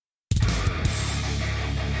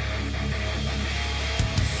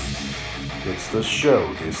is the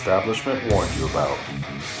show the establishment warned you about.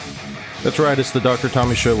 That's right, it's the Dr.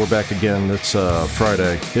 Tommy Show. We're back again. It's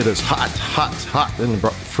Friday. It is hot in the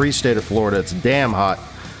free state of Florida. It's damn hot,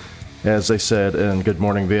 as they said in Good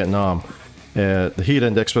Morning Vietnam. The heat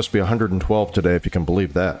index is supposed to be 112 today, if you can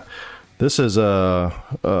believe that. This is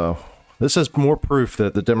more proof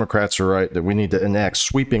that the Democrats are right, that we need to enact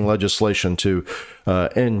sweeping legislation to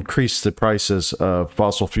increase the prices of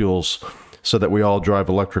fossil fuels so that we all drive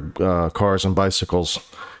electric cars and bicycles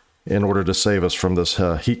in order to save us from this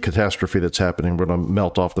heat catastrophe that's happening. We're going to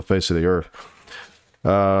melt off the face of the earth.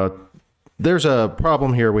 There's a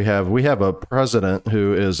problem here. We have a president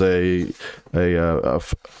who is a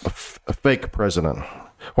fake president.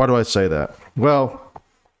 Why do I say that? Well,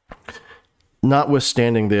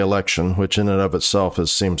 notwithstanding the election, which in and of itself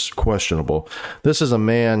seems questionable, this is a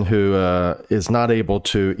man who is not able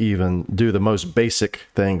to even do the most basic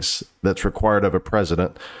things that's required of a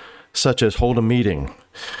president, such as hold a meeting.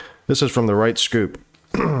 This is from the Right Scoop.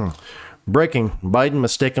 Breaking, Biden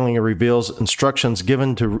mistakenly reveals instructions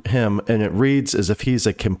given to him, and it reads as if he's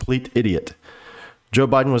a complete idiot. Joe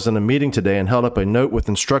Biden was in a meeting today and held up a note with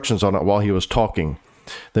instructions on it while he was talking.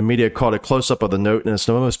 The media caught a close-up of the note, and it's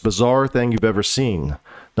the most bizarre thing you've ever seen.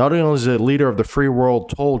 Not only is the leader of the free world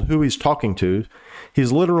told who he's talking to,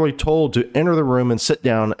 he's literally told to enter the room and sit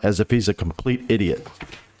down as if he's a complete idiot.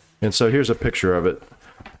 And so here's a picture of it.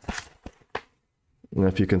 And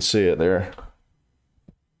if you can see it there.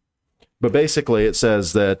 But basically it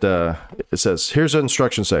says that, here's the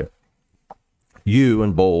instructions say, you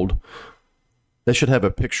in bold, they should have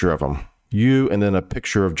a picture of him. You and then a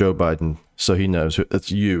picture of Joe Biden so he knows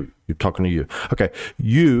it's you. You're talking to you. Okay.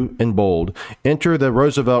 You in bold, enter the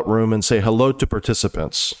Roosevelt room and say hello to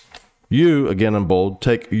participants. You, again in bold,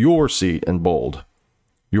 take your seat in bold.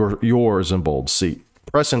 Yours in bold seat.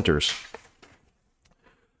 Press enters.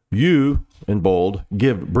 You, in bold,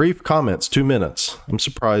 give brief comments, 2 minutes. I'm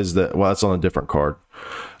surprised that, well, that's on a different card.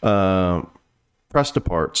 Press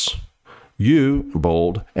departs. You,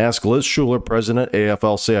 bold, ask Liz Shuler, President,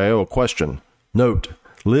 AFL-CIO, a question. Note,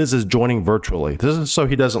 Liz is joining virtually. This is so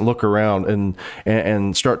he doesn't look around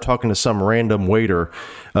and start talking to some random waiter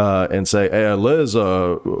and say, hey, Liz,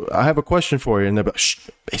 I have a question for you. And they're like, shh,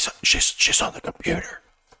 she's on the computer.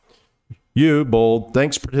 You, bold,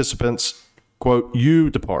 thanks participants. Quote, you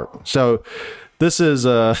depart. So this is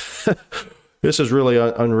this is really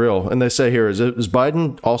unreal. And they say here, is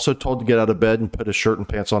Biden also told to get out of bed and put his shirt and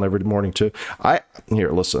pants on every morning too?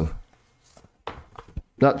 Here, listen.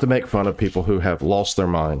 Not to make fun of people who have lost their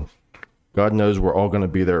mind. God knows we're all going to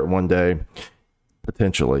be there one day,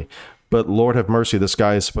 potentially. But Lord have mercy, this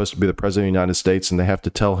guy is supposed to be the president of the United States, and they have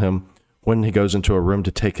to tell him when he goes into a room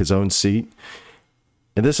to take his own seat.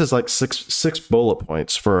 And this is like six bullet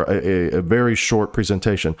points for a very short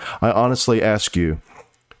presentation. I honestly ask you,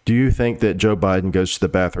 do you think that Joe Biden goes to the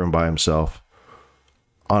bathroom by himself?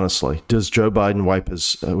 Honestly, does Joe Biden wipe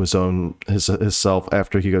himself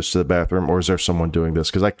after he goes to the bathroom, or is there someone doing this?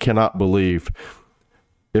 Because I cannot believe,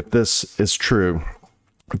 if this is true,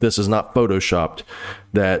 if this is not photoshopped,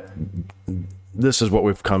 that this is what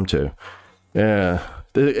we've come to. Yeah,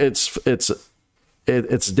 it's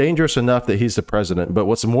dangerous enough that he's the president, but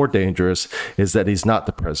what's more dangerous is that he's not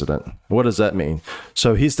the president. What does that mean?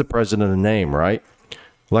 So he's the president in name, right?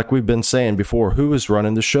 Like we've been saying before, who is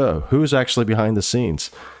running the show? Who is actually behind the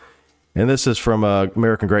scenes? And this is from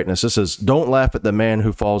American Greatness. This is, don't laugh at the man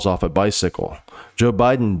who falls off a bicycle. Joe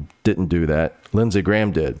Biden didn't do that. Lindsey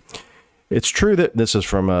Graham did. It's true that this is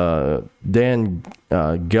from Dan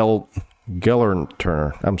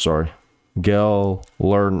Gelernter. I'm sorry.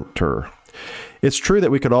 Gelernter. It's true that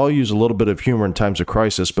we could all use a little bit of humor in times of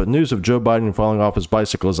crisis, but news of Joe Biden falling off his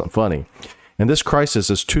bicycle isn't funny. And this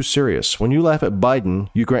crisis is too serious. When you laugh at Biden,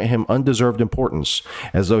 you grant him undeserved importance,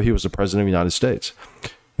 as though he was the president of the United States.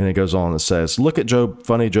 And it goes on and says, look at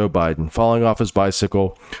funny Joe Biden, falling off his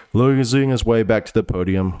bicycle, losing his way back to the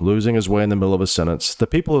podium, losing his way in the middle of a sentence. The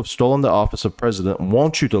people who have stolen the office of president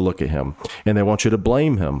want you to look at him, and they want you to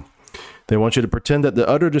blame him. They want you to pretend that the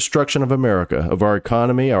utter destruction of America, of our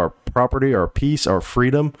economy, our property, our peace, our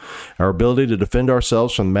freedom, our ability to defend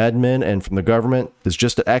ourselves from madmen and from the government is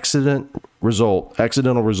just an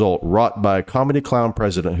accidental result wrought by a comedy clown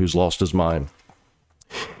president who's lost his mind.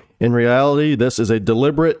 In reality, this is a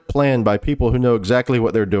deliberate plan by people who know exactly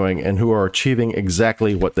what they're doing and who are achieving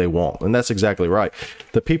exactly what they want. And that's exactly right.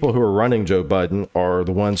 The people who are running Joe Biden are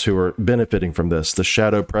the ones who are benefiting from this, the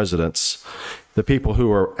shadow presidents, the people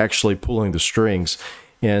who are actually pulling the strings.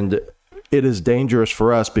 And it is dangerous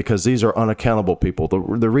for us because these are unaccountable people.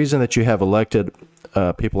 The reason that you have elected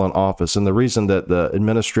people in office, and the reason that the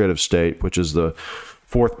administrative state, which is the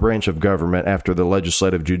fourth branch of government after the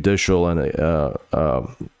legislative, judicial, and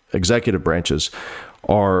executive branches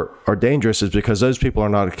are dangerous is because those people are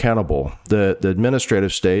not accountable. The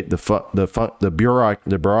administrative state, the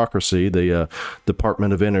bureaucracy, the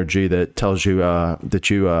Department of Energy that tells you that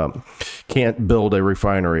you can't build a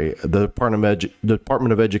refinery, the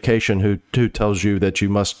Department of Education who tells you that you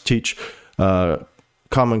must teach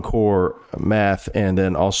Common Core math and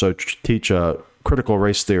then also teach critical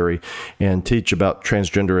race theory and teach about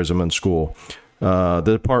transgenderism in school. The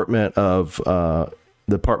Department of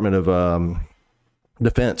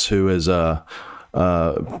Defense, who is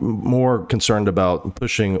more concerned about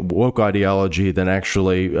pushing woke ideology than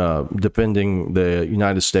actually defending the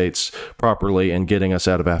United States properly and getting us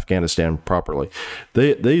out of Afghanistan properly.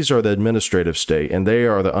 These are the administrative state, and they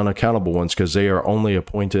are the unaccountable ones because they are only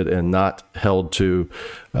appointed and not held to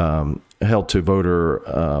voter.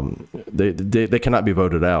 They cannot be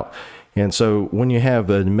voted out. And so when you have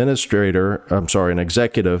an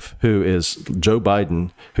executive who is Joe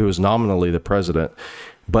Biden, who is nominally the president,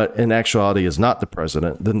 but in actuality is not the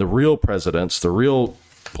president, then the real presidents, the real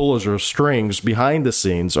pullers of strings behind the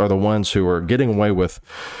scenes are the ones who are getting away with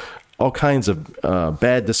all kinds of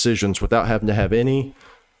bad decisions without having to have any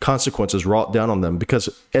consequences wrought down on them. Because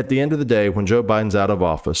at the end of the day, when Joe Biden's out of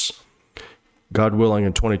office, God willing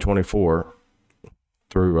in 2024,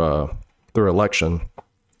 through election,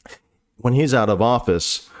 when he's out of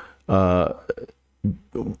office, there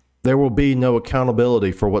will be no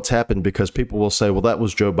accountability for what's happened because people will say, well, that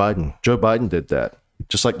was Joe Biden. Joe Biden did that.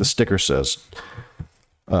 Just like the sticker says,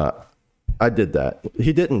 I did that.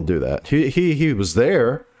 He didn't do that. He was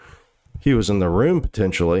there. He was in the room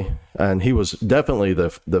potentially, and he was definitely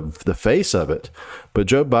the face of it. But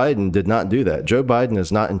Joe Biden did not do that. Joe Biden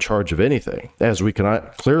is not in charge of anything, as we can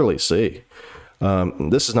clearly see.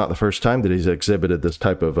 This is not the first time that he's exhibited this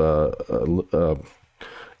type of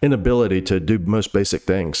inability to do most basic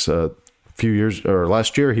things.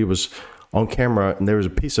 Last year, he was on camera and there was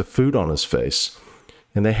a piece of food on his face,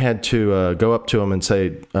 and they had to go up to him and say,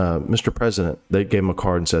 "Mr. President." They gave him a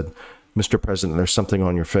card and said, "Mr. President, there's something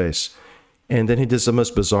on your face." And then he does the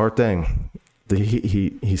most bizarre thing.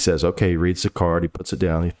 He says, okay, he reads the card, he puts it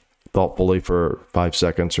down thoughtfully for 5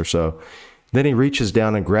 seconds or so. Then he reaches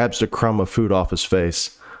down and grabs a crumb of food off his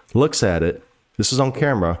face, looks at it. This is on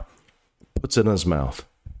camera, puts it in his mouth.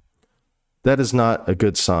 That is not a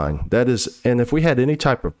good sign. And if we had any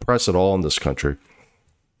type of press at all in this country,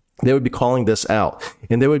 they would be calling this out,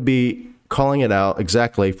 and they would be calling it out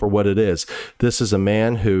exactly for what it is. This is a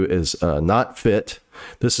man who is not fit.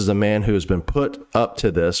 This is a man who has been put up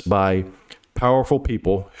to this by powerful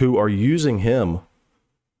people who are using him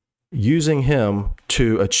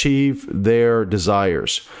to achieve their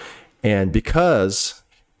desires. And because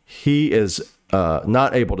he is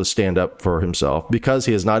not able to stand up for himself, because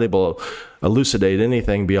he is not able to elucidate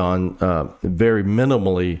anything beyond very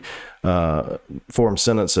minimally formed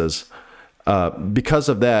sentences, because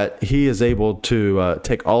of that, he is able to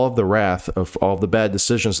take all of the wrath of all of the bad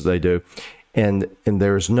decisions that they do, and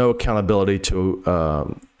there's no accountability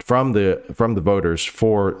to from the voters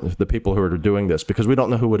for the people who are doing this, because we don't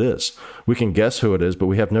know who it is. We can guess who it is, but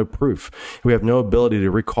we have no proof. We have no ability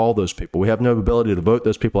to recall those people. We have no ability to vote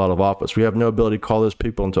those people out of office. We have no ability to call those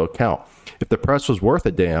people into account. If the press was worth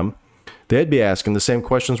a damn, they'd be asking the same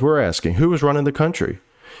questions we're asking. Who is running the country?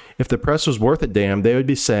 If the press was worth a damn, they would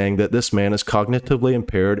be saying that this man is cognitively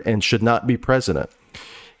impaired and should not be president.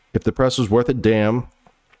 If the press was worth a damn,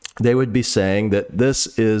 they would be saying that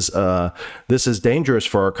this is dangerous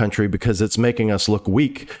for our country because it's making us look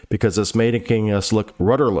weak, because it's making us look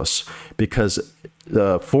rudderless, because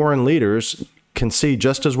foreign leaders can see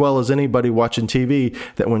just as well as anybody watching TV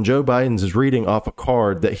that when Joe Biden is reading off a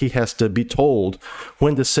card that he has to be told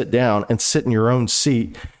when to sit down and sit in your own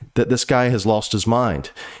seat, that this guy has lost his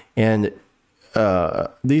mind. And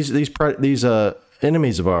these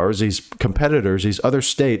enemies of ours, these competitors, these other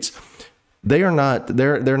states, they're not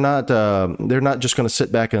just going to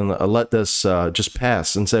sit back and let this just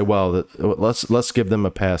pass and say, well, let's give them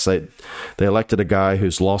a pass. They elected a guy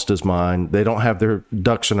who's lost his mind. They don't have their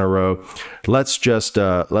ducks in a row. Let's just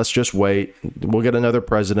wait. We'll get another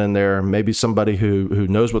president in there. Maybe somebody who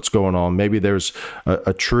knows what's going on. Maybe there's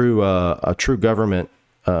a true government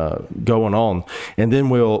going on, and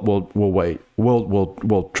then we'll wait.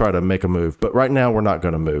 We'll try to make a move. But right now we're not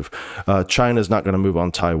going to move. China's not going to move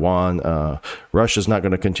on Taiwan. Russia's not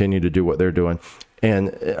going to continue to do what they're doing,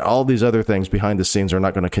 and all these other things behind the scenes are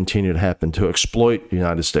not going to continue to happen to exploit the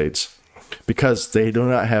United States, because they do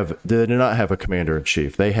not have a commander in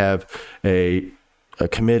chief. They have a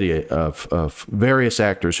committee of various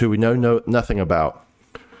actors who we know nothing about.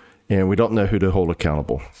 and we don't know who to hold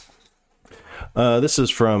accountable. This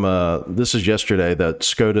is yesterday, that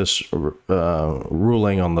SCOTUS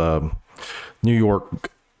ruling on the New York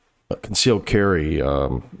concealed carry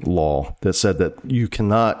law that said that you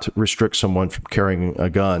cannot restrict someone from carrying a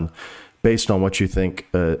gun based on what you think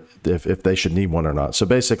if they should need one or not. So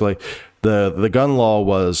basically, the gun law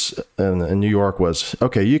was in New York was,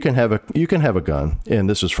 okay, you can have a gun, and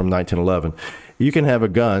this is from 1911. You can have a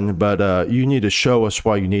gun, but you need to show us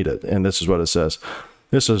why you need it, and this is what it says.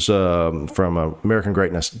 This is from American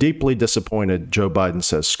Greatness. Deeply disappointed, Joe Biden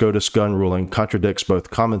says SCOTUS gun ruling contradicts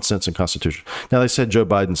both common sense and Constitution. Now, they said Joe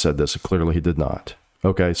Biden said this. Clearly, he did not.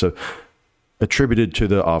 Okay, so attributed to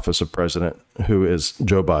the office of president, who is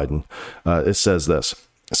Joe Biden, it says this.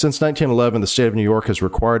 Since 1911, the state of New York has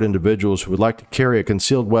required individuals who would like to carry a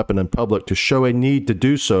concealed weapon in public to show a need to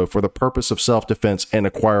do so for the purpose of self-defense and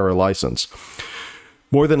acquire a license.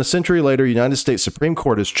 More than a century later, United States Supreme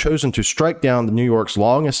Court has chosen to strike down New York's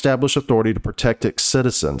long-established authority to protect its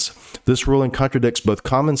citizens. This ruling contradicts both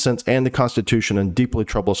common sense and the Constitution and deeply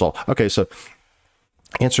troubles all. Okay, so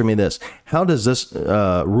answer me this. How does this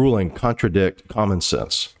ruling contradict common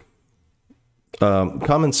sense?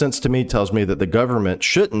 Common sense to me tells me that the government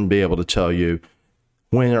shouldn't be able to tell you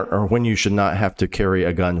when you should not have to carry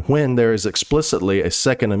a gun, when there is explicitly a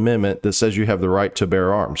Second Amendment that says you have the right to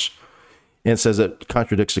bear arms. And says it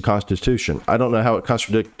contradicts the Constitution. I don't know how it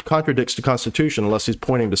contradicts the Constitution unless he's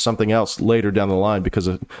pointing to something else later down the line, because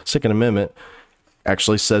the Second Amendment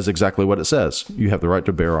actually says exactly what it says. You have the right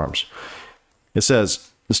to bear arms. It says,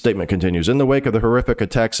 the statement continues, in the wake of the horrific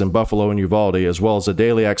attacks in Buffalo and Uvalde, as well as the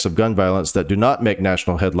daily acts of gun violence that do not make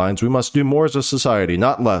national headlines, we must do more as a society,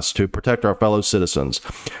 not less, to protect our fellow citizens.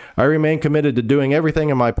 I remain committed to doing everything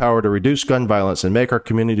in my power to reduce gun violence and make our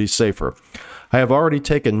communities safer. I have already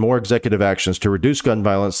taken more executive actions to reduce gun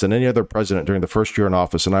violence than any other president during the first year in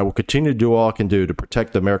office, and I will continue to do all I can do to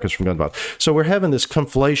protect Americans from gun violence. So we're having this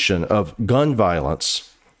conflation of gun violence,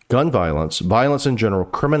 violence in general,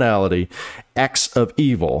 criminality, acts of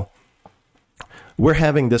evil. We're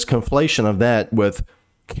having this conflation of that with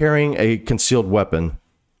carrying a concealed weapon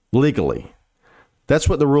legally. That's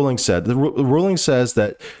what the ruling said. The ruling says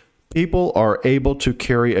that people are able to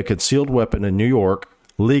carry a concealed weapon in New York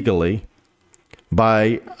legally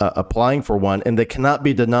by applying for one, and they cannot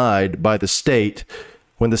be denied by the state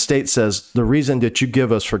when the state says the reason that you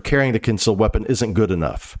give us for carrying the concealed weapon isn't good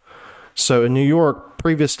enough. So in New York,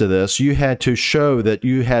 previous to this, you had to show that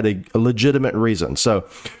you had a legitimate reason. So,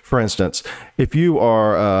 for instance, if you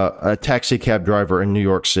are a taxi cab driver in New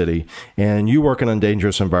York City and you work in a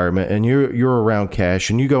dangerous environment and you're around cash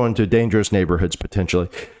and you go into dangerous neighborhoods potentially,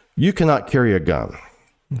 you cannot carry a gun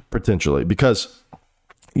potentially because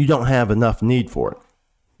you don't have enough need for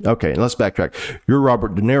it. Okay, let's backtrack. You're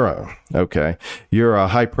Robert De Niro. Okay, you're a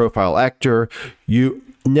high-profile actor. You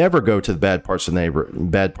never go to the bad parts of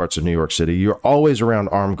New York City. You're always around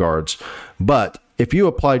armed guards. But if you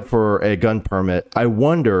applied for a gun permit, I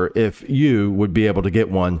wonder if you would be able to get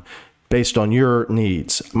one based on your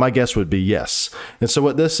needs. My guess would be yes. And so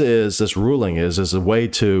what this ruling is a way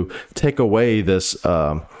to take away this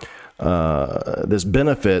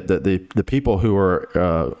benefit that the people who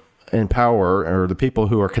are in power, or the people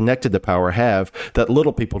who are connected to power, have that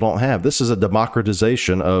little people don't have. This is a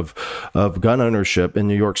democratization of gun ownership in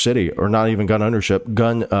New York City, or not even gun ownership,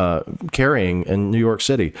 gun carrying in New York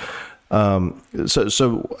City.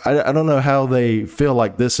 So I don't know how they feel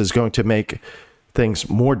like this is going to make things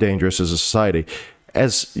more dangerous as a society.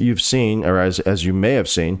 As you've seen, or as you may have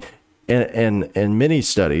seen, in many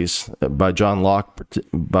studies by John Locke,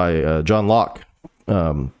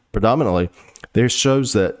 predominantly, there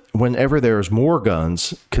shows that whenever there's more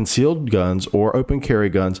guns, concealed guns or open carry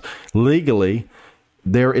guns legally,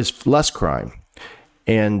 there is less crime.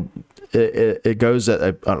 And it goes that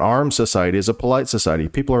an armed society is a polite society.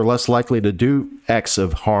 People are less likely to do acts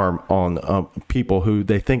of harm on people who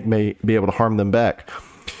they think may be able to harm them back.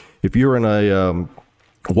 If you're in a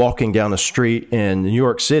walking down a street in New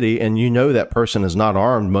York City and you know that person is not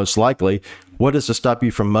armed, most likely, what is to stop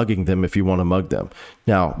you from mugging them if you want to mug them?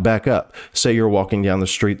 Now, back up. Say you're walking down the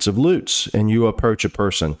streets of Lutz and you approach a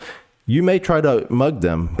person. You may try to mug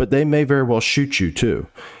them, but they may very well shoot you too.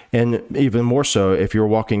 And even more so if you're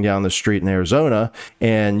walking down the street in Arizona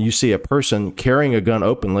and you see a person carrying a gun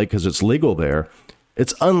openly because it's legal there,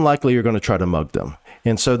 it's unlikely you're going to try to mug them.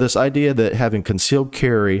 And so this idea that having concealed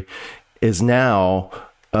carry is now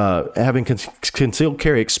having concealed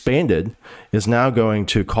carry expanded is now going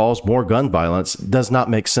to cause more gun violence does not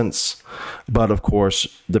make sense. But of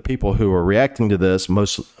course, the people who are reacting to this,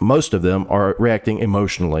 most of them are reacting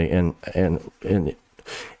emotionally and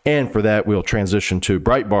And for that, we'll transition to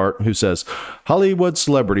Breitbart, who says, Hollywood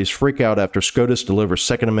celebrities freak out after SCOTUS delivers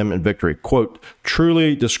Second Amendment victory. Quote,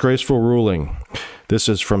 truly disgraceful ruling. This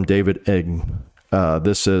is from David Egg.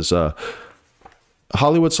 This is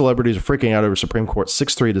Hollywood celebrities are freaking out over Supreme Court's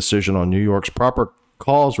 6-3 decision on New York's proper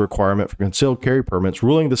cause requirement for concealed carry permits,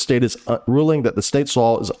 ruling that the state's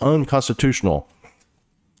law is unconstitutional.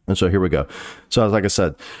 And so here we go. So like I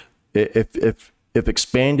said, if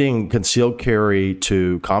expanding concealed carry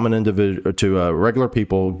to common individual to regular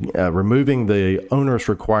people, removing the onerous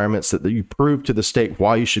requirements that you prove to the state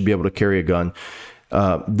why you should be able to carry a gun,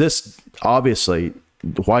 this obviously.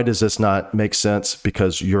 Why does this not make sense?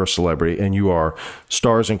 Because you're a celebrity, and you are.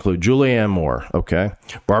 Stars include Julianne Moore, okay,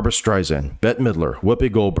 Barbara Streisand, Bette Midler,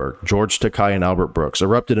 Whoopi Goldberg, George Takei, and Albert Brooks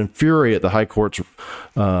erupted in fury at the High Court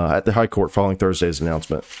following Thursday's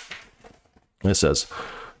announcement. It says,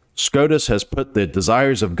 SCOTUS has put the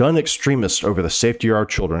desires of gun extremists over the safety of our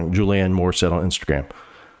children, Julianne Moore said on Instagram.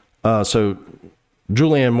 So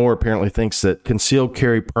Julianne Moore apparently thinks that concealed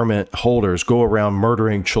carry permit holders go around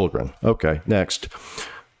murdering children. Okay, next.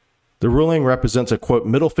 The ruling represents a, quote,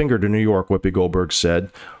 middle finger to New York, Whoopi Goldberg said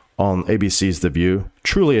on ABC's The View.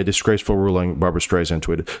 Truly a disgraceful ruling, Barbara Streisand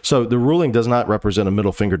tweeted. So the ruling does not represent a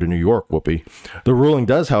middle finger to New York, Whoopi. The ruling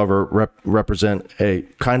does, however, represent a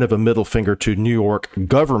kind of a middle finger to New York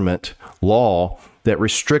government law that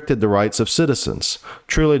restricted the rights of citizens.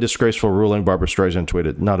 Truly disgraceful ruling, Barbara Streisand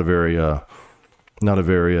tweeted. Not a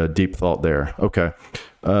very deep thought there. Okay.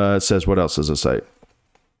 It says, what else does it say?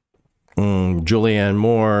 Julianne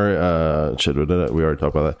Moore. We already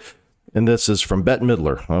talked about that. And this is from Bette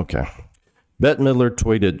Midler. Okay. Bette Midler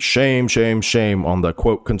tweeted, shame, shame, shame on the,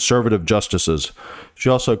 quote, conservative justices. She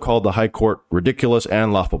also called the High Court ridiculous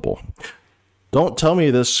and laughable. Don't tell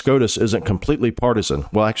me this SCOTUS isn't completely partisan.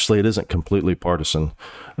 Well, actually, it isn't completely partisan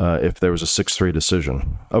if there was a 6-3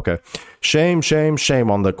 decision. Okay. Shame, shame,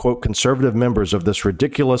 shame on the, quote, conservative members of this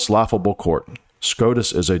ridiculous, laughable court.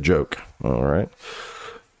 SCOTUS is a joke. All right.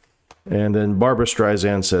 And then Barbara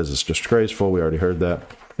Streisand says it's disgraceful. We already heard that.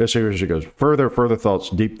 Yes, here she goes. Further thoughts,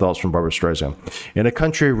 deep thoughts from Barbara Streisand. In a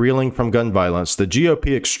country reeling from gun violence, the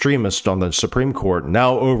GOP extremists on the Supreme Court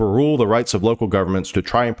now overrule the rights of local governments to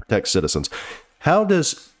try and protect citizens. How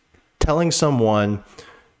does telling someone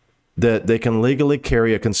that they can legally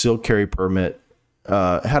carry a concealed carry permit,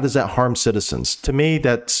 how does that harm citizens? To me,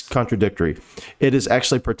 that's contradictory. It is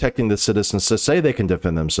actually protecting the citizens to say they can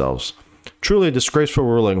defend themselves. Truly a disgraceful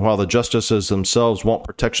ruling, while the justices themselves want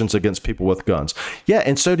protections against people with guns. Yeah,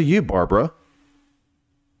 and so do you, Barbara.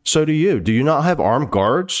 So do you. Do you not have armed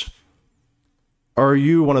guards? Or are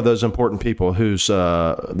you one of those important people whose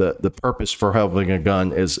the purpose for having a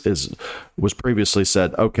gun was previously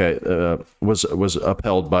said, was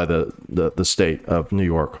upheld by the state of New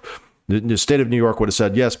York? The state of New York would have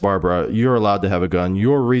said, yes, Barbara, you're allowed to have a gun.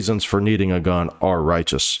 Your reasons for needing a gun are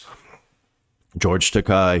righteous. George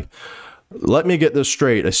Takei. Let me get this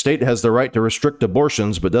straight. A state has the right to restrict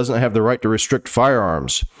abortions, but doesn't have the right to restrict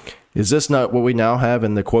firearms. Is this not what we now have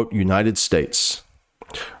in the, quote, United States?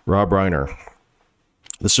 Rob Reiner.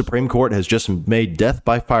 The Supreme Court has just made death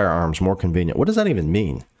by firearms more convenient. What does that even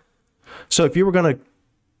mean? So if you were going to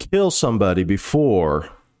kill somebody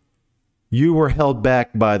before, you were held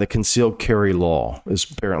back by the concealed carry law, is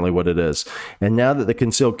apparently what it is. And now that the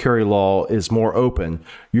concealed carry law is more open,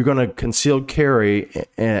 you're going to concealed carry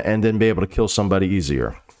and then be able to kill somebody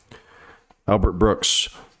easier. Albert Brooks.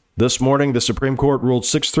 This morning, the Supreme Court ruled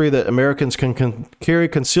 6-3 that Americans can carry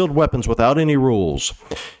concealed weapons without any rules.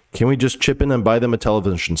 Can we just chip in and buy them a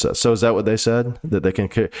television set? So is that what they said? That they can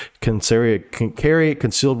carry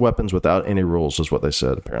concealed weapons without any rules is what they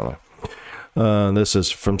said, apparently. This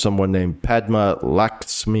is from someone named Padma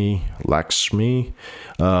Lakshmi,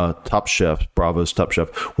 Top Chef, Bravo's Top Chef.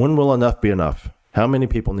 When will enough be enough? How many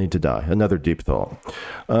people need to die? Another deep thought.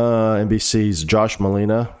 NBC's Josh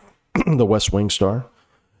Malina, the West Wing star.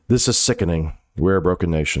 This is sickening. We're a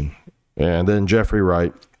broken nation. And then Jeffrey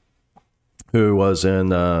Wright, who was in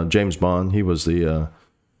James Bond. He was the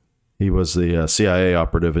CIA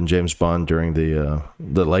operative in James Bond during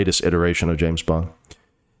the latest iteration of James Bond.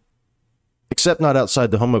 Except not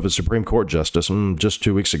outside the home of a Supreme Court justice just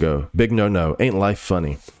 2 weeks ago. Big no-no. Ain't life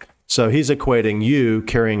funny? So he's equating you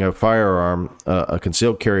carrying a firearm, a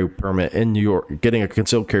concealed carry permit in New York, getting a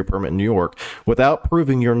concealed carry permit in New York without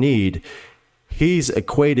proving your need. He's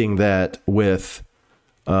equating that with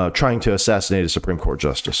trying to assassinate a Supreme Court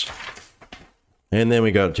justice. And then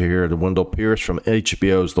we got to hear the Wendell Pierce from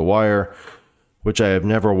HBO's The Wire, which I have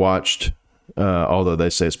never watched. Although they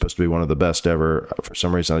say it's supposed to be one of the best ever. For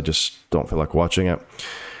some reason, I just don't feel like watching it.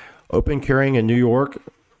 Open carrying in New York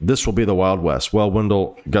this will be the Wild West. Well,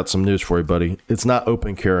 Wendell, got some news for you, buddy. It's not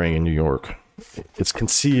open carrying in New York. It's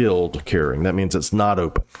concealed carrying. That means it's not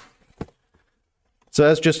open. So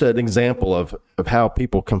that's just an example of how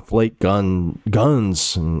people conflate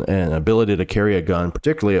guns and ability to carry a gun,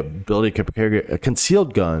 particularly ability to carry a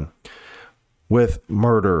concealed gun, with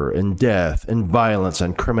murder and death and violence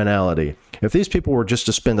and criminality. If these people were just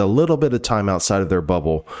to spend a little bit of time outside of their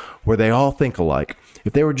bubble where they all think alike,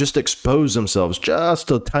 if they were just to expose themselves just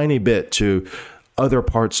a tiny bit to other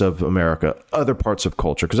parts of America, other parts of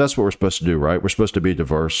culture, because that's what we're supposed to do, right? We're supposed to be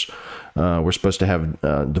diverse. We're supposed to have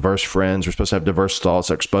diverse friends. We're supposed to have diverse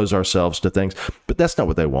thoughts, expose ourselves to things. But that's not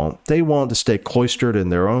what they want. They want to stay cloistered in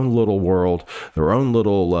their own little world, their own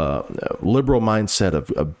little liberal mindset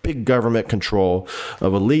of big government control,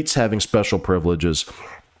 of elites having special privileges,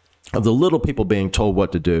 of the little people being told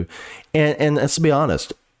what to do. And let's be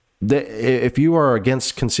honest, if you are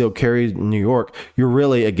against concealed carry in New York, you're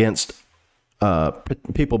really against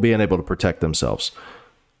people being able to protect themselves.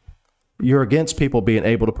 You're against people being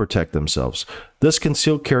able to protect themselves. This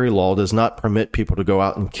concealed carry law does not permit people to go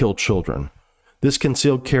out and kill children. This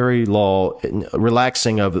concealed carry law,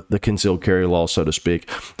 relaxing of the concealed carry law, so to speak,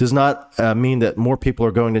 does not mean that more people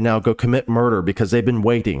are going to now go commit murder because they've been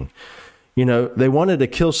waiting. You know, they wanted to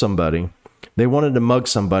kill somebody. They wanted to mug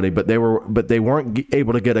somebody, but they weren't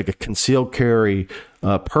able to get a concealed carry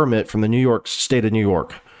permit from the New York state of New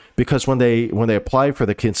York. Because when they applied for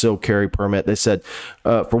the concealed carry permit, they said,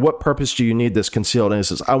 for what purpose do you need this concealed? And it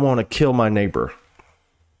says, I want to kill my neighbor.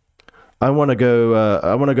 I want to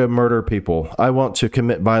go murder people. I want to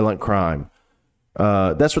commit violent crime.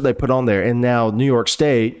 That's what they put on there. And now New York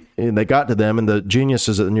State, and they got to them, and the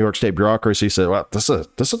geniuses at the New York State bureaucracy said, well, this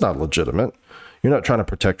is not legitimate. You're not trying to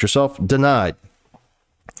protect yourself. Denied.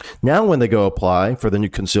 Now when they go apply for the new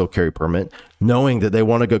concealed carry permit, knowing that they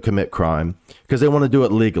want to go commit crime, because they want to do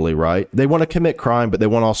it legally, right? They want to commit crime, but they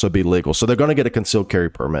want to also be legal. So they're going to get a concealed carry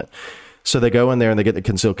permit. So they go in there and they get the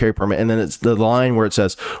concealed carry permit. And then it's the line where it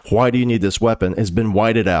says, why do you need this weapon, has been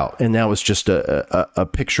whited out. And now it's just a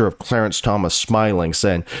picture of Clarence Thomas smiling,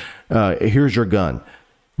 saying, here's your gun.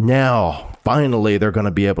 Now, finally, they're going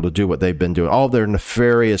to be able to do what they've been doing. All their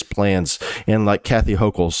nefarious plans. And like Kathy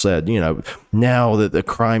Hochul said, now that the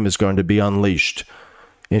crime is going to be unleashed.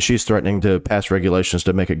 And she's threatening to pass regulations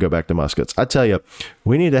to make it go back to muskets. I tell you,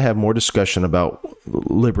 we need to have more discussion about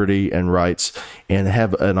liberty and rights and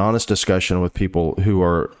have an honest discussion with people who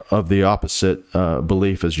are of the opposite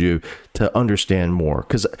belief as you to understand more.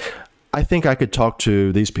 Because I think I could talk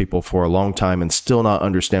to these people for a long time and still not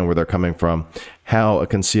understand where they're coming from, how a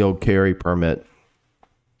concealed carry permit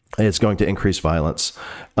is going to increase violence.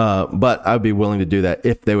 But I'd be willing to do that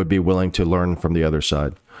if they would be willing to learn from the other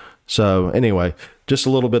side. So anyway, just a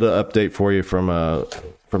little bit of update for you from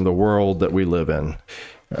the world that we live in.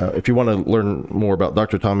 If you want to learn more about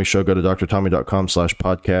Dr. Tommy Show, go to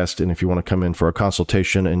drtommy.com/podcast. And if you want to come in for a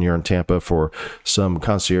consultation and you're in Tampa for some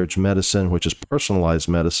concierge medicine, which is personalized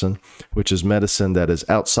medicine, which is medicine that is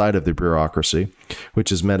outside of the bureaucracy, which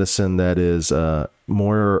is medicine that is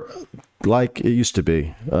more like it used to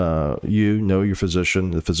be. You know your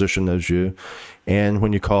physician, the physician knows you. And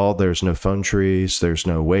when you call, there's no phone trees, there's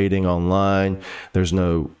no waiting online, there's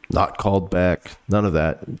no not called back, none of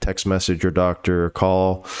that. Text message your doctor,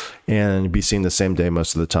 call, and be seen the same day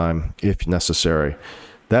most of the time if necessary.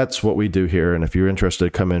 That's what we do here. And if you're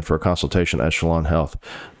interested, come in for a consultation at Echelon Health.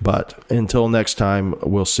 But until next time,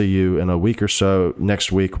 we'll see you in a week or so.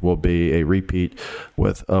 Next week will be a repeat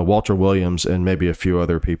with Walter Williams and maybe a few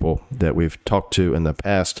other people that we've talked to in the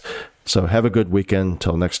past. So have a good weekend.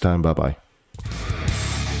 Till next time. Bye-bye.